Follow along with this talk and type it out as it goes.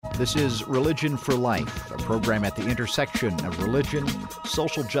This is Religion for Life, a program at the intersection of religion,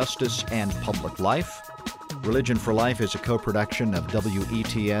 social justice, and public life. Religion for Life is a co-production of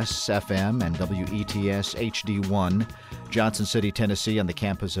WETS-FM and WETS-HD1, Johnson City, Tennessee, on the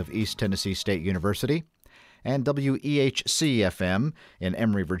campus of East Tennessee State University, and WEHC-FM in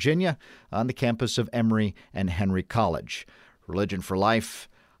Emory, Virginia, on the campus of Emory and Henry College. Religion for Life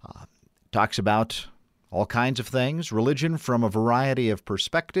talks about all kinds of things, religion from a variety of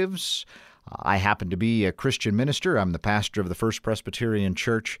perspectives. I happen to be a Christian minister. I'm the pastor of the First Presbyterian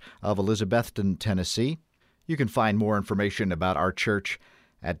Church of Elizabethton, Tennessee. You can find more information about our church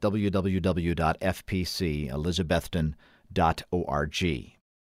at www.fpcelizabethton.org.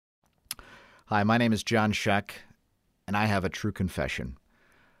 Hi, my name is John Shuck, and I have a true confession.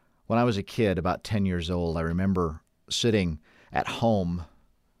 When I was a kid, about 10 years old, I remember sitting at home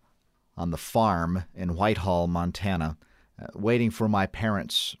on the farm in Whitehall, Montana, waiting for my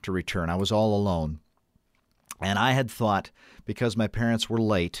parents to return. I was all alone. And I had thought, because my parents were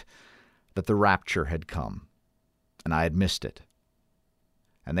late, that the rapture had come, and I had missed it.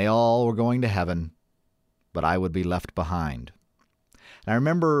 And they all were going to heaven, but I would be left behind. And I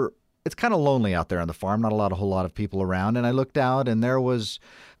remember it's kind of lonely out there on the farm, not a whole lot of people around, and I looked out, and there was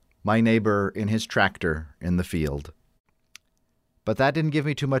my neighbor in his tractor in the field. But that didn't give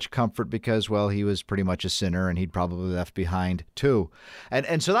me too much comfort because, well, he was pretty much a sinner and he'd probably left behind too.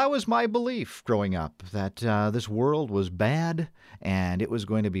 And so that was my belief growing up, that this world was bad and it was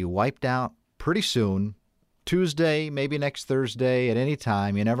going to be wiped out pretty soon. Tuesday, maybe next Thursday, at any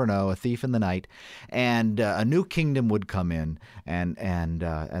time, you never know, a thief in the night, and a new kingdom would come in, and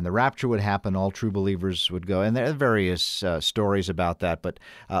the rapture would happen. All true believers would go, and there are various stories about that, but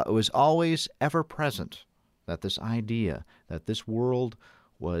it was always ever present that this idea that this world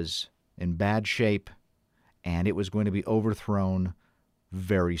was in bad shape and it was going to be overthrown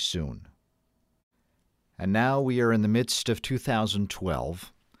very soon. And now we are in the midst of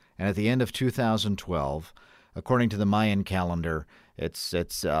 2012, and at the end of 2012, according to the Mayan calendar,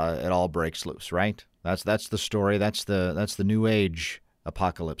 it all breaks loose, right? That's the story. That's the New Age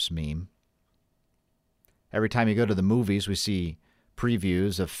apocalypse meme. Every time you go to the movies, we see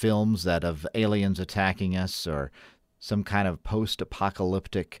previews of films that of aliens attacking us or some kind of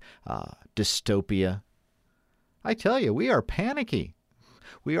post-apocalyptic dystopia. I tell you, we are panicky.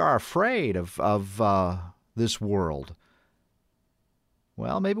 We are afraid of this world.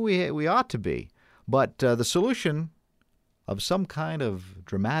 Well, maybe we ought to be. But the solution of some kind of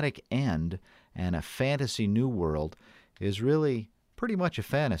dramatic end and a fantasy new world is really pretty much a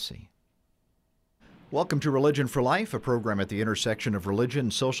fantasy. Welcome to Religion for Life, a program at the intersection of religion,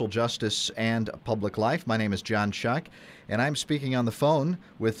 social justice, and public life. My name is John Shuck, and I'm speaking on the phone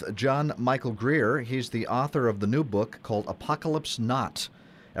with John Michael Greer. He's the author of the new book called Apocalypse Not: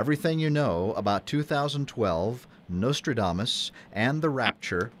 Everything You Know About 2012, Nostradamus, and the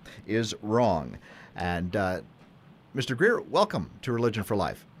Rapture is Wrong. And Mr. Greer, welcome to Religion for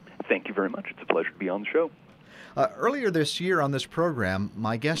Life. Thank you very much. It's a pleasure to be on the show. Earlier this year on this program,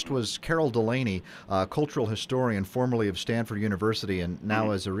 my guest was Carol Delaney, a cultural historian formerly of Stanford University and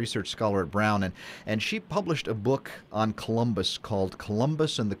now as a research scholar at Brown. And she published a book on Columbus called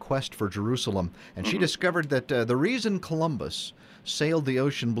Columbus and the Quest for Jerusalem. And she discovered that the reason Columbus sailed the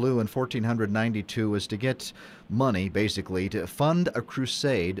ocean blue in 1492 was to get money, basically, to fund a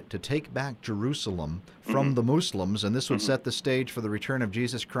crusade to take back Jerusalem from the Muslims, and this would set the stage for the return of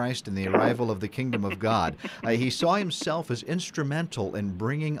Jesus Christ and the arrival of the kingdom of God. He saw himself as instrumental in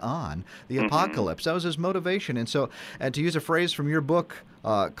bringing on the apocalypse. That was his motivation. And so, and to use a phrase from your book,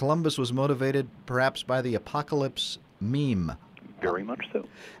 Columbus was motivated perhaps by the apocalypse meme. Very much so.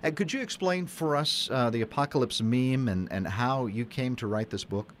 And could you explain for us the apocalypse meme and how you came to write this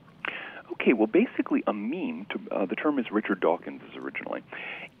book? Okay, well, basically a meme, the term is Richard Dawkins' originally,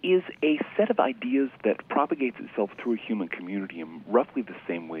 is a set of ideas that propagates itself through a human community in roughly the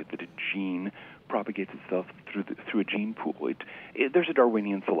same way that a gene propagates itself through a gene pool. There's a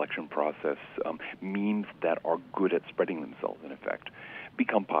Darwinian selection process. Memes that are good at spreading themselves, in effect,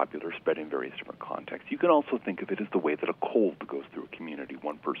 become popular, spread in various different contexts. You can also think of it as the way that a cold goes through a community.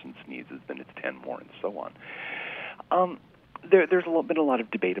 One person sneezes, then it's 10 more, and so on. There's been a lot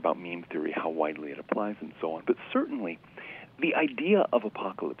of debate about meme theory, how widely it applies, and so on. But certainly, the idea of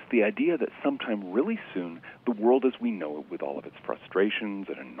apocalypse, the idea that sometime really soon the world as we know it, with all of its frustrations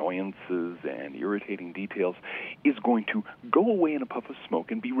and annoyances and irritating details, is going to go away in a puff of smoke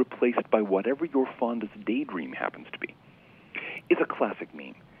and be replaced by whatever your fondest daydream happens to be, is a classic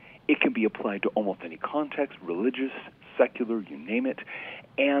meme. It can be applied to almost any context, religious, secular, you name it,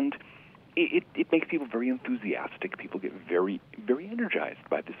 and it makes people very enthusiastic. People get very, very energized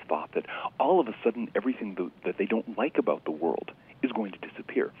by this thought that all of a sudden everything that they don't like about the world is going to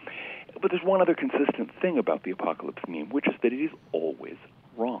disappear. But there's one other consistent thing about the apocalypse meme, which is that it is always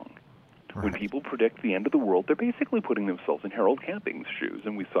wrong. Right. When people predict the end of the world, they're basically putting themselves in Harold Camping's shoes,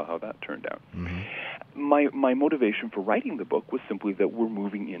 and we saw how that turned out. Mm-hmm. My motivation for writing the book was simply that we're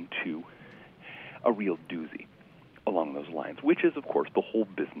moving into a real doozy along those lines, which is, of course, the whole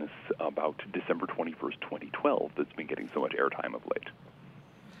business about December 21st, 2012 that's been getting so much airtime of late.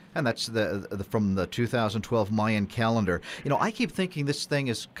 And that's from the 2012 Mayan calendar. I keep thinking this thing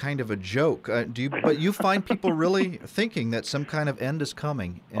is kind of a joke. But you find people really thinking that some kind of end is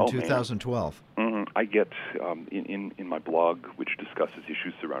coming in 2012? Mm-hmm. I get in my blog, which discusses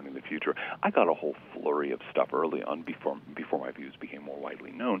issues surrounding the future, I got a whole flurry of stuff early on before my views became more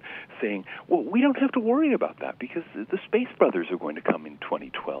widely known, saying, well, we don't have to worry about that because the Space Brothers are going to come in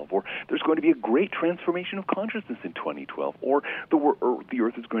 2012, or there's going to be a great transformation of consciousness in 2012, or the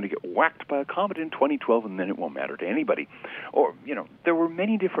Earth is going to get whacked by a comet in 2012 and then it won't matter to anybody. Or, there were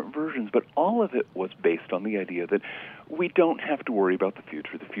many different versions, but all of it was based on the idea that we don't have to worry about the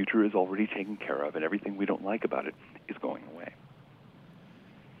future. The future is already taken care of, and everything we don't like about it is going away.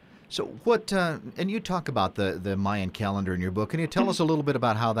 So what? And you talk about the Mayan calendar in your book. Can you tell us a little bit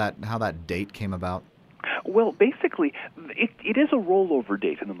about how that date came about? Well, basically, it is a rollover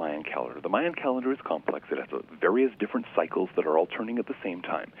date in the Mayan calendar. The Mayan calendar is complex. It has various different cycles that are all turning at the same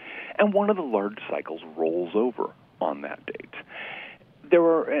time, and one of the large cycles rolls over on that date. There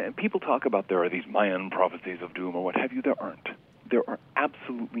are people talk about there are these Mayan prophecies of doom or what have you. There aren't. There are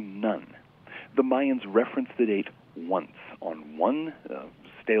absolutely none. The Mayans reference the date once on one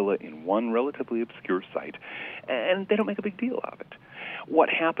stela in one relatively obscure site, and they don't make a big deal of it. What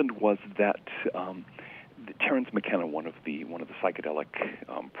happened was that Terence McKenna, one of the psychedelic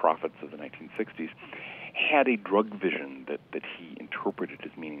prophets of the 1960s, had a drug vision that he interpreted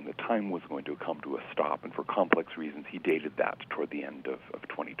as meaning that time was going to come to a stop, and for complex reasons he dated that toward the end of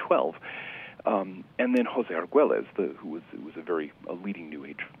 2012. And then Jose Arguelles, who was a leading New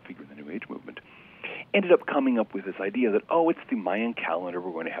Age figure in the New Age movement, ended up coming up with this idea that, it's the Mayan calendar,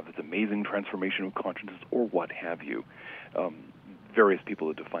 we're going to have this amazing transformation of consciousness, or what have you. Various people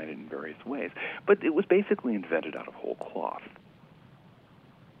have defined it in various ways, but it was basically invented out of whole cloth.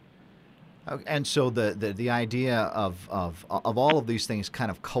 And so the idea of all of these things kind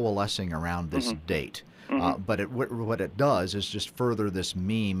of coalescing around this date. But what it does is just further this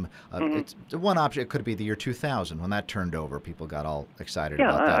meme. It's one option. It could be the year 2000 when that turned over. People got all excited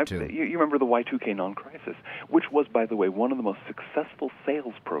about that too. You remember the Y2K non-crisis, which was, by the way, one of the most successful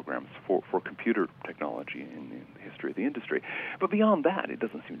sales programs for computer technology in the history of the industry. But beyond that, it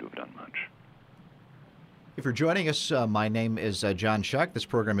doesn't seem to have done much. If you're joining us, my name is John Shuck. This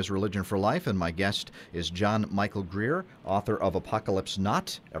program is Religion for Life, and my guest is John Michael Greer, author of Apocalypse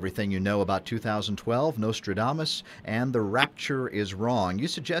Not, Everything You Know About 2012, Nostradamus, and The Rapture is Wrong. You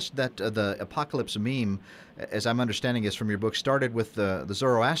suggest that the apocalypse meme, as I'm understanding is from your book, started with the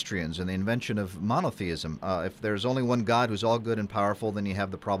Zoroastrians and the invention of monotheism. If there's only one God who's all good and powerful, then you have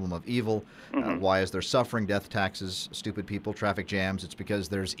the problem of evil. Why is there suffering, death, taxes, stupid people, traffic jams? It's because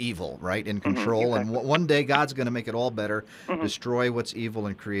there's evil, right, in control. Exactly. And one day God's going to make it all better, destroy what's evil,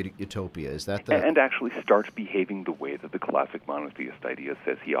 and create utopia. Is that the... And actually start behaving the way that the classic monotheist idea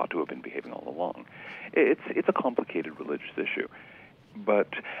says he ought to have been behaving all along. It's a complicated religious issue. But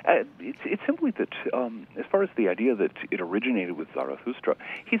it's simply that, as far as the idea that it originated with Zarathustra,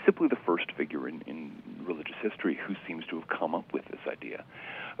 he's simply the first figure in religious history who seems to have come up with this idea.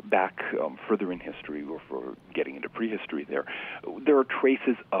 Back further in history, or for getting into prehistory there are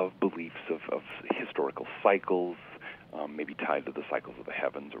traces of beliefs of historical cycles, maybe tied to the cycles of the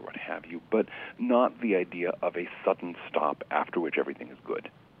heavens or what have you, but not the idea of a sudden stop after which everything is good.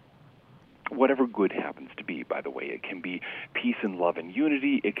 Whatever good happens to be, by the way. It can be peace and love and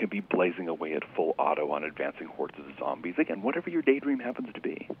unity. It can be blazing away at full auto on advancing hordes of zombies. Again, whatever your daydream happens to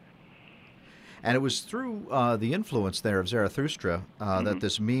be. And it was through the influence there of Zarathustra that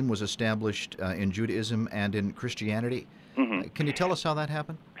this meme was established in Judaism and in Christianity. Can you tell us how that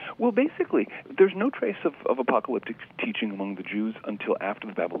happened? Well, basically, there's no trace of apocalyptic teaching among the Jews until after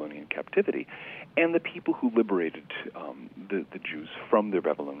the Babylonian captivity. And the people who liberated the Jews from their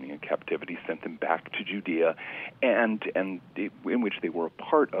Babylonian captivity sent them back to Judea, and in which they were a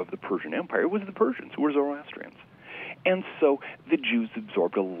part of the Persian Empire. It was the Persians who were Zoroastrians. And so the Jews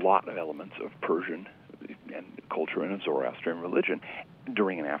absorbed a lot of elements of Persian and culture and of Zoroastrian religion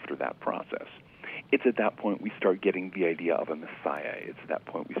during and after that process. It's at that point we start getting the idea of a Messiah. It's at that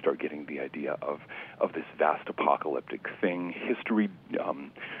point we start getting the idea of this vast apocalyptic thing. History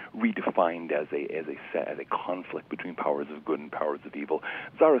redefined as a conflict between powers of good and powers of evil.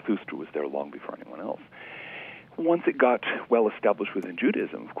 Zarathustra was there long before anyone else. Once it got well established within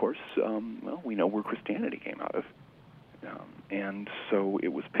Judaism, of course, we know where Christianity came out of, and so it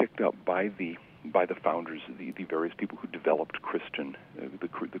was picked up by the founders, the various people who developed the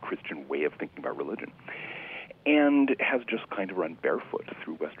Christian way of thinking about religion, and has just kind of run barefoot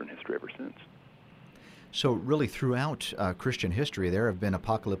through Western history ever since. So really throughout Christian history, there have been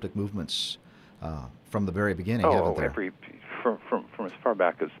apocalyptic movements from the very beginning, haven't there? From as far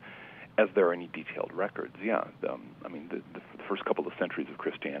back as there are any detailed records, yeah. The first couple of centuries of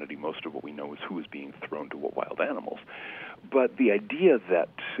Christianity, most of what we know is who was being thrown to what wild animals. But the idea that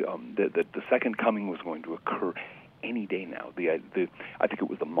the second coming was going to occur any day now, I think it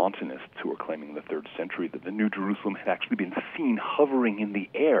was the Montanists who were claiming in the 3rd century that the New Jerusalem had actually been seen hovering in the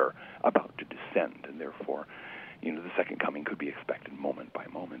air about to descend, and therefore, the second coming could be expected moment by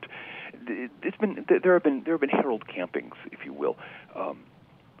moment. There have been herald campings, if you will,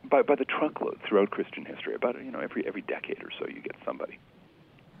 by the truckload throughout Christian history. About every decade or so, you get somebody.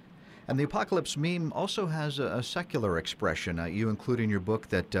 And the apocalypse meme also has a secular expression. You include in your book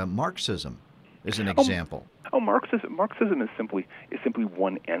that Marxism is an example. Marxism is simply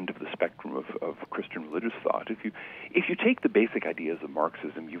one end of the spectrum of Christian religious thought. If you take the basic ideas of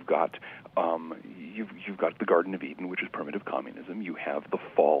Marxism, you've got the Garden of Eden, which is primitive communism. You have the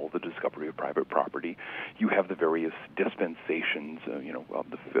fall, the discovery of private property. You have the various dispensations, of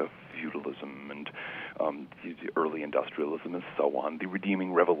the feudalism and the early industrialism and so on. The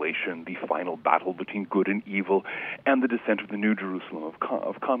redeeming revelation, the final battle between good and evil, and the descent of the New Jerusalem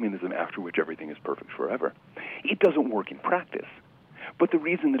of communism, after which everything is perfect forever. It doesn't work in practice. But the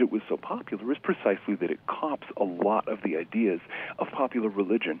reason that it was so popular is precisely that it cops a lot of the ideas of popular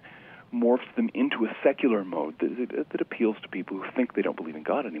religion, morphs them into a secular mode that appeals to people who think they don't believe in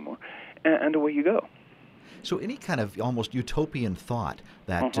God anymore, and away you go. So any kind of almost utopian thought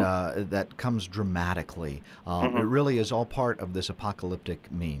that that comes dramatically, it really is all part of this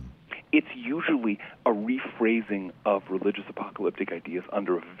apocalyptic meme. It's usually a rephrasing of religious apocalyptic ideas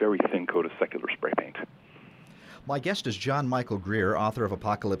under a very thin coat of secular spray paint. My guest is John Michael Greer, author of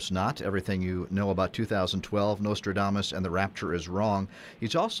Apocalypse Not, Everything You Know About 2012, Nostradamus, and the Rapture is Wrong.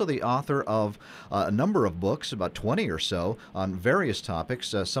 He's also the author of a number of books, about 20 or so, on various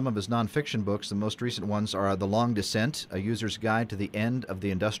topics. Some of his nonfiction books, the most recent ones are The Long Descent, A User's Guide to the End of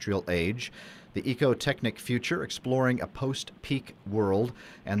the Industrial Age, The Ecotechnic Future, Exploring a Post-Peak World,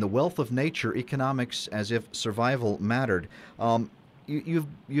 and The Wealth of Nature, Economics as if Survival Mattered. You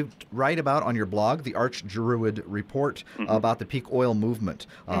write about on your blog the Arch-Druid report about the peak oil movement,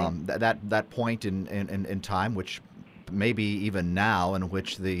 that point in time, which maybe even now, in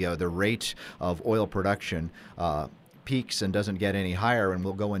which the rate of oil production peaks and doesn't get any higher and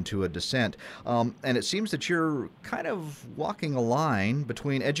will go into a descent. And it seems that you're kind of walking a line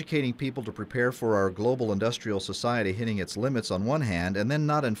between educating people to prepare for our global industrial society hitting its limits on one hand, and then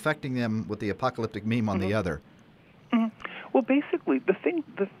not infecting them with the apocalyptic meme on the other. Well, basically, the thing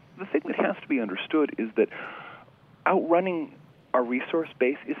that has to be understood is that outrunning our resource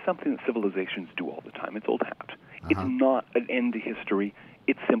base is something that civilizations do all the time. It's old hat. It's not an end to history.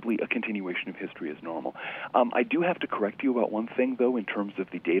 It's simply a continuation of history as normal. I do have to correct you about one thing, though, in terms of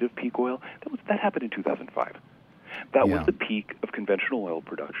the date of peak oil. That happened in 2005. That was the peak of conventional oil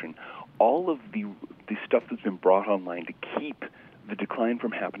production. All of the stuff that's been brought online to keep the decline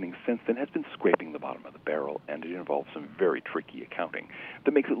from happening since then has been scraping the bottom of the barrel, and it involves some very tricky accounting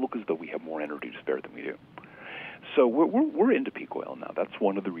that makes it look as though we have more energy to spare than we do. So we're into peak oil now. That's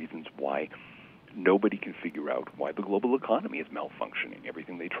one of the reasons why nobody can figure out why the global economy is malfunctioning.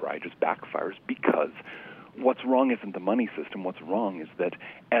 Everything they try just backfires, because what's wrong isn't the money system. What's wrong is that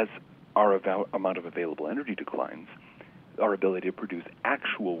as our amount of available energy declines, our ability to produce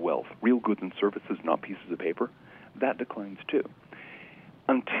actual wealth, real goods and services, not pieces of paper, that declines too.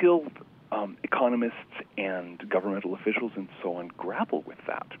 Until economists and governmental officials and so on grapple with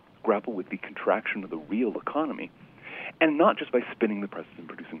the contraction of the real economy, and not just by spinning the presses and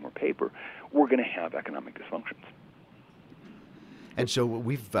producing more paper, we're going to have economic dysfunctions. And so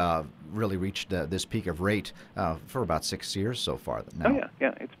we've really reached this peak of rate for about 6 years so far now. Oh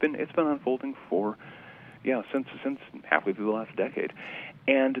yeah. It's been unfolding for since halfway through the last decade.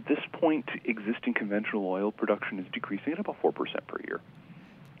 And at this point, existing conventional oil production is decreasing at about 4% per year.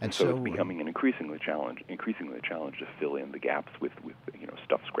 And so it's becoming an increasingly a challenge to fill in the gaps with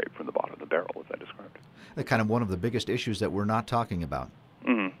stuff scraped from the bottom of the barrel, as I described. Kind of one of the biggest issues that we're not talking about.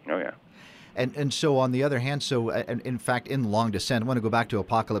 Mm-hmm. Oh yeah. And so on the other hand, and in fact, in Long Descent, I want to go back to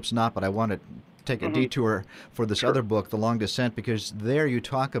Apocalypse Not, but I want to take a detour for this other book, The Long Descent, because there you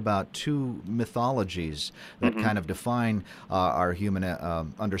talk about two mythologies that kind of define our human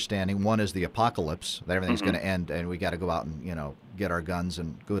understanding. One is the apocalypse, that everything's going to end and we got to go out and, get our guns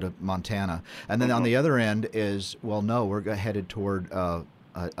and go to Montana. And then on the other end is, well, no, we're headed toward a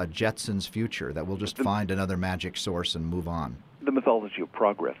Jetsons future, that we'll just find another magic source and move on. The mythology of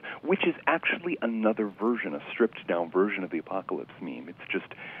progress, which is actually another version, a stripped-down version of the apocalypse meme. It's just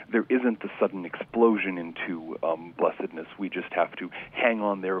there isn't the sudden explosion into blessedness. We just have to hang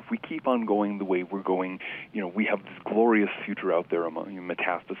on there. If we keep on going the way we're going, we have this glorious future out there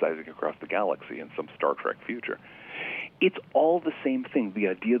metastasizing across the galaxy in some Star Trek future. It's all the same thing, the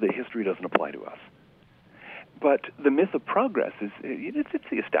idea that history doesn't apply to us. But the myth of progress it's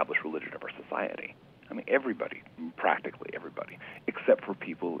the established religion of our society. I mean, everybody, practically everybody, except for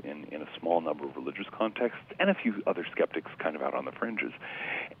people in a small number of religious contexts and a few other skeptics kind of out on the fringes.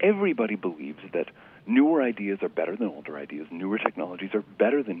 Everybody believes that newer ideas are better than older ideas. Newer technologies are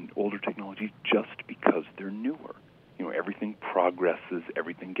better than older technologies just because they're newer. Everything progresses,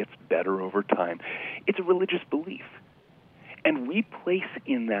 everything gets better over time. It's a religious belief. And we place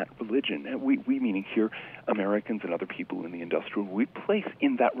in that religion, we meaning here Americans and other people in the industrial, we place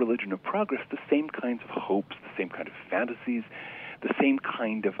in that religion of progress the same kinds of hopes, the same kind of fantasies, the same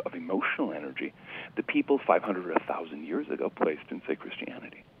kind of emotional energy that people 500 or 1,000 years ago placed in, say,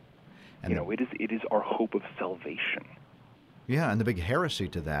 Christianity. And it is our hope of salvation. Yeah, and the big heresy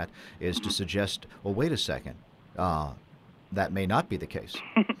to that is to suggest, well, wait a second, that may not be the case.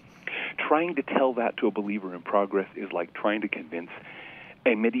 Trying to tell that to a believer in progress is like trying to convince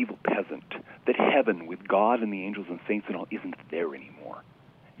a medieval peasant that heaven with God and the angels and saints and all isn't there anymore.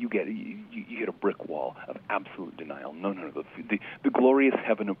 You get a brick wall of absolute denial. No. The glorious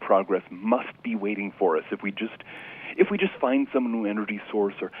heaven of progress must be waiting for us if we just find some new energy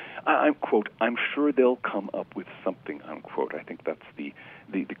source, or quote, I'm sure they'll come up with something, unquote. I think that's the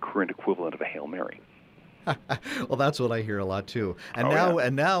current equivalent of a Hail Mary. Well, that's what I hear a lot too.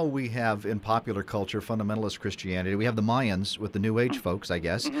 And now we have in popular culture fundamentalist Christianity. We have the Mayans with the New Age folks, I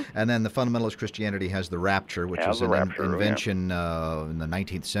guess, and then the fundamentalist Christianity has the rapture, which is an invention in the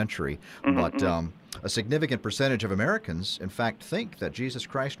 19th century. But a significant percentage of Americans, in fact, think that Jesus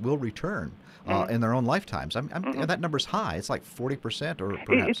Christ will return in their own lifetimes. That number's high. It's like 40% or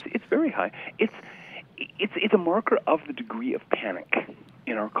perhaps. It's very high. It's a marker of the degree of panic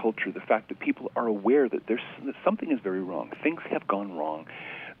in our culture, the fact that people are aware that that something is very wrong. Things have gone wrong.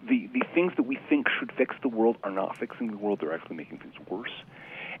 The things that we think should fix the world are not fixing the world. They're actually making things worse.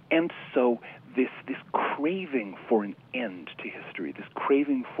 And so this craving for an end to history, this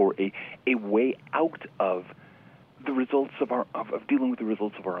craving for a way out of the results of dealing with the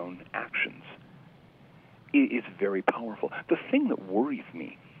results of our own actions is very powerful. The thing that worries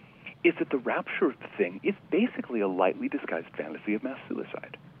me is that the rapture thing is basically a lightly disguised fantasy of mass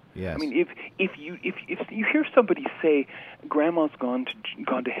suicide. Yes. I mean, if you hear somebody say, "Grandma's gone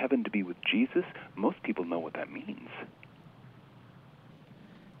to heaven to be with Jesus," most people know what that means.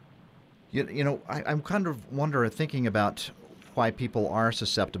 I'm kind of thinking about why people are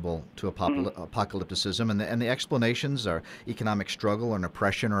susceptible to apocalypticism, and the explanations are economic struggle and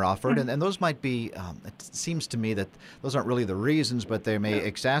oppression are offered, and those might be, it seems to me that those aren't really the reasons, but they may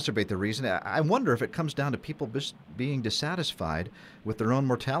exacerbate the reason. I wonder if it comes down to people just being dissatisfied with their own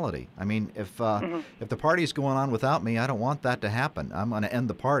mortality. I mean, if the party's going on without me, I don't want that to happen. I'm going to end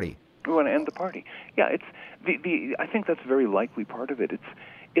the party. We want to end the party. Yeah, it's I think that's a very likely part of it.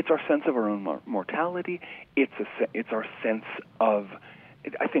 It's our sense of our own mortality. It's our sense of,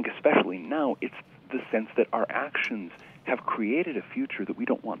 I think especially now, it's the sense that our actions have created a future that we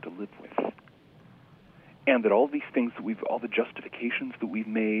don't want to live with. And that all these things all the justifications that we've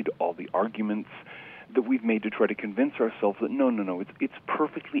made, all the arguments that we've made to try to convince ourselves that no, it's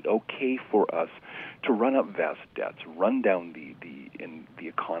perfectly okay for us to run up vast debts, run down the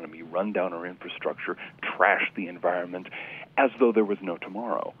economy, run down our infrastructure, trash the environment, as though there was no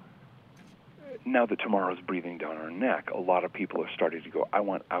tomorrow. Now that tomorrow's breathing down our neck, a lot of people are starting to go, I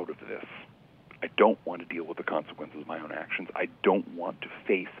want out of this. I don't want to deal with the consequences of my own actions. I don't want to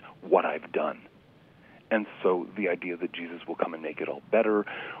face what I've done. And so the idea that Jesus will come and make it all better,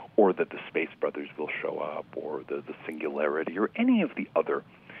 or that the Space Brothers will show up, or the singularity, or any of the other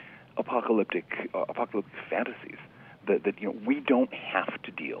apocalyptic fantasies, that we don't have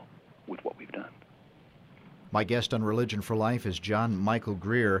to deal with what we've done. My guest on Religion for Life is John Michael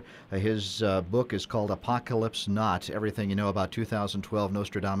Greer. His book is called Apocalypse Not. Everything you know about 2012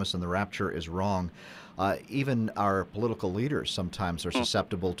 Nostradamus and the Rapture is wrong. Even our political leaders sometimes are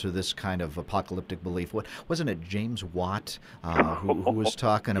susceptible to this kind of apocalyptic belief. Wasn't it James Watt who was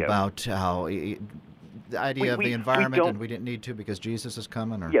talking Yes. about how the idea of the environment, and we didn't need to because Jesus is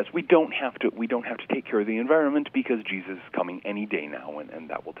coming? Or? Yes, we don't have to. We don't have to take care of the environment because Jesus is coming any day now, and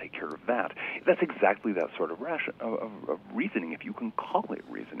that will take care of that. That's exactly that sort of reasoning, if you can call it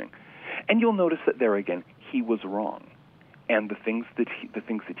reasoning. And you'll notice that there again, he was wrong, and the things that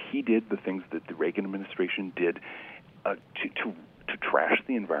he did, the things that the Reagan administration did to trash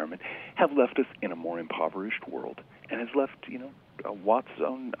the environment, have left us in a more impoverished world, and has left Watt's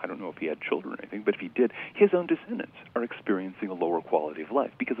own, I don't know if he had children or anything, but if he did, his own descendants are experiencing a lower quality of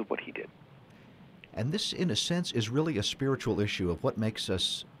life because of what he did. And this, in a sense, is really a spiritual issue of what makes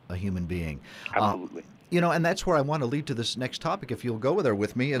us a human being. Absolutely. And that's where I want to lead to this next topic, if you'll go there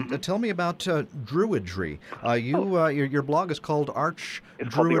with me. And tell me about Druidry. Your blog is called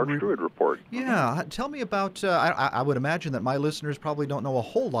It's called the Archdruid Report. Yeah. Tell me about, I would imagine that my listeners probably don't know a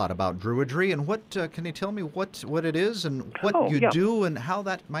whole lot about Druidry. And can you tell me what it is and what you do and how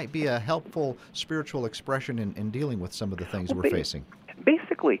that might be a helpful spiritual expression in dealing with some of the things we're facing?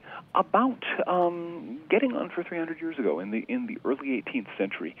 Basically, about getting on for 300 years ago, in the early 18th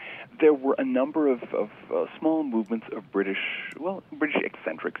century, there were a number of small movements of British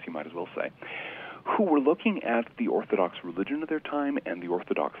eccentrics, you might as well say, who were looking at the orthodox religion of their time and the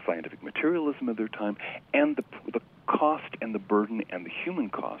orthodox scientific materialism of their time, and the cost and the burden and the human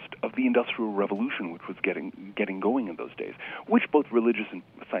cost of the Industrial Revolution, which was getting going in those days, which both religious and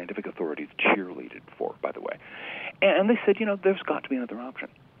scientific authorities cheerleaded for, by the way. And they said, there's got to be another option.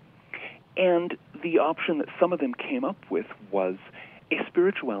 And the option that some of them came up with was a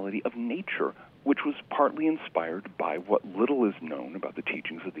spirituality of nature, which was partly inspired by what little is known about the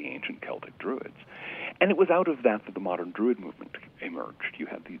teachings of the ancient Celtic Druids. And it was out of that the modern Druid movement emerged. You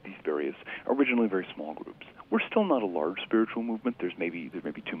had these various, originally very small groups. We're still not a large spiritual movement. There may be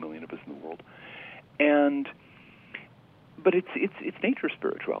 2 million of us in the world. But it's nature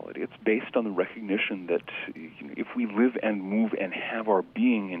spirituality. It's based on the recognition that if we live and move and have our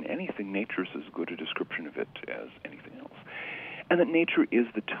being in anything, nature's as good a description of it as anything else. And that nature is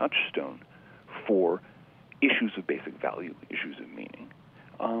the touchstone for issues of basic value, issues of meaning.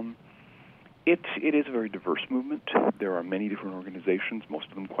 It is a very diverse movement. There are many different organizations, most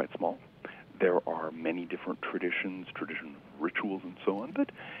of them quite small. There are many different traditions, rituals, and so on.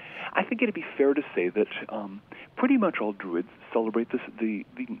 But I think it'd be fair to say that pretty much all Druids celebrate the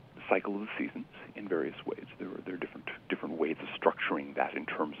cycle of the seasons in various ways. There are different ways of structuring that in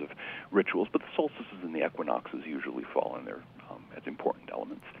terms of rituals, but the solstices and the equinoxes usually fall in there as important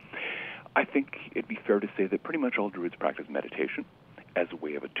elements. I think it'd be fair to say that pretty much all Druids practice meditation as a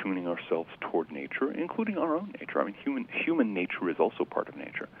way of attuning ourselves toward nature, including our own nature. I mean, human nature is also part of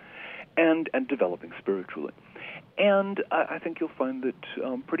nature, and developing spiritually. And I think you'll find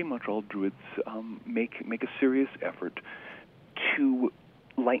that pretty much all Druids make a serious effort to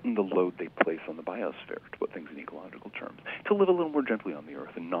lighten the load they place on the biosphere, to put things in ecological terms, to live a little more gently on the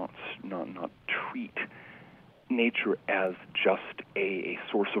earth and not treat nature as just a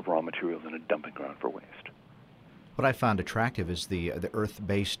source of raw materials and a dumping ground for waste. What I found attractive is the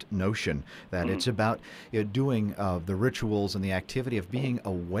earth-based notion that it's about doing the rituals and the activity of being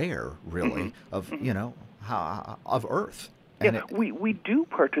aware, really, of of Earth. And we do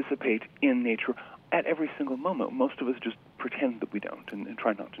participate in nature at every single moment. Most of us just pretend that we don't and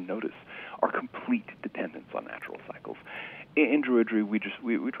try not to notice our complete dependence on natural cycles. In Druidry, we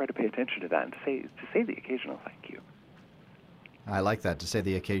try to pay attention to that and to say the occasional thank you. I like that, to say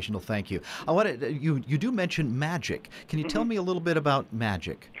the occasional thank you. I want you do mention magic. Can you tell me a little bit about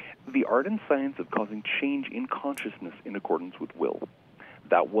magic? The art and science of causing change in consciousness in accordance with will.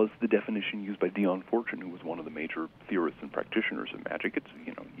 That was the definition used by Dion Fortune, who was one of the major theorists and practitioners of magic.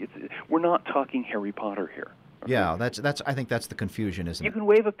 We're not talking Harry Potter here. Okay? Yeah, that's. I think that's the confusion, isn't it? You can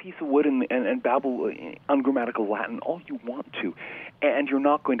wave a piece of wood and babble ungrammatical Latin all you want to, and you're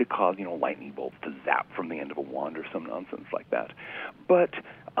not going to cause lightning bolts to zap from the end of a wand or some nonsense like that. But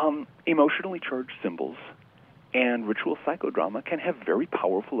emotionally charged symbols and ritual psychodrama can have very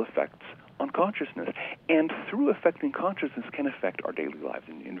powerful effects on consciousness, and through affecting consciousness can affect our daily lives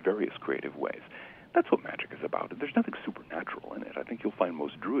in various creative ways. That's what magic is about. There's nothing supernatural in it. I think you'll find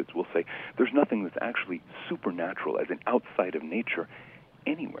most Druids will say there's nothing that's actually supernatural, as in outside of nature,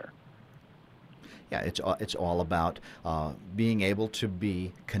 anywhere. Yeah, it's all about being able to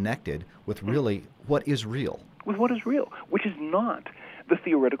be connected with really what is real. With what is real, which is not the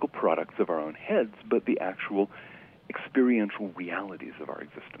theoretical products of our own heads, but the actual experiential realities of our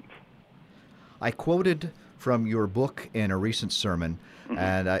existence. I quoted from your book in a recent sermon,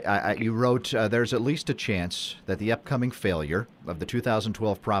 and you wrote, there's at least a chance that the upcoming failure of the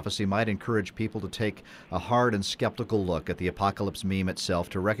 2012 prophecy might encourage people to take a hard and skeptical look at the apocalypse meme itself,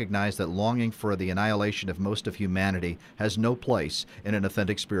 to recognize that longing for the annihilation of most of humanity has no place in an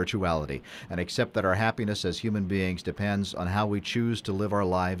authentic spirituality, and accept that our happiness as human beings depends on how we choose to live our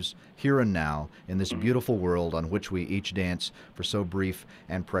lives here and now in this beautiful world on which we each dance for so brief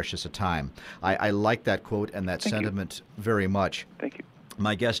and precious a time. I like that quote and that sentiment very much. Thank you.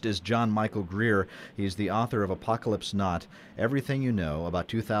 My guest is John Michael Greer. He's the author of Apocalypse Not, Everything You Know About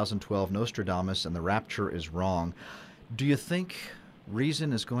 2012 Nostradamus and the Rapture is Wrong. Do you think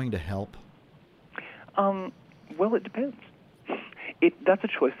reason is going to help? Well, it depends. That's a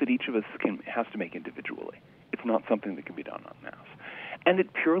choice that each of us has to make individually. It's not something that can be done en masse. And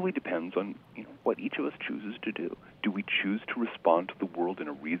it purely depends on what each of us chooses to do. Do we choose to respond to the world in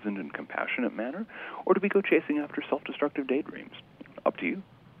a reasoned and compassionate manner, or do we go chasing after self-destructive daydreams? Up to you.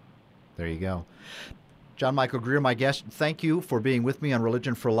 There you go. John Michael Greer, my guest, thank you for being with me on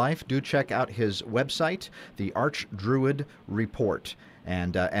Religion for Life. Do check out his website, the Archdruid Report,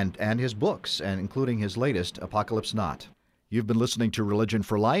 and his books, and including his latest, Apocalypse Not. You've been listening to Religion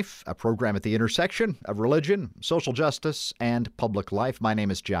for Life, a program at the intersection of religion, social justice, and public life. My name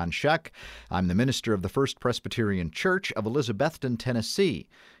is John Shuck. I'm the minister of the First Presbyterian Church of Elizabethton, Tennessee.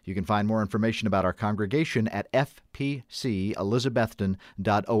 You can find more information about our congregation at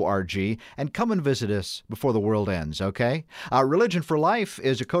fpcelizabethton.org, and come and visit us before the world ends, okay? Religion for Life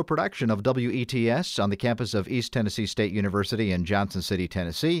is a co-production of WETS on the campus of East Tennessee State University in Johnson City,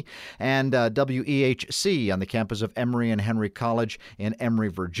 Tennessee, and WEHC on the campus of Emory and Henry College in Emory,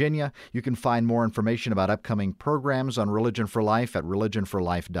 Virginia. You can find more information about upcoming programs on Religion for Life at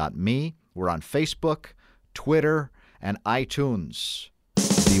religionforlife.me. We're on Facebook, Twitter, and iTunes.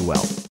 Be well.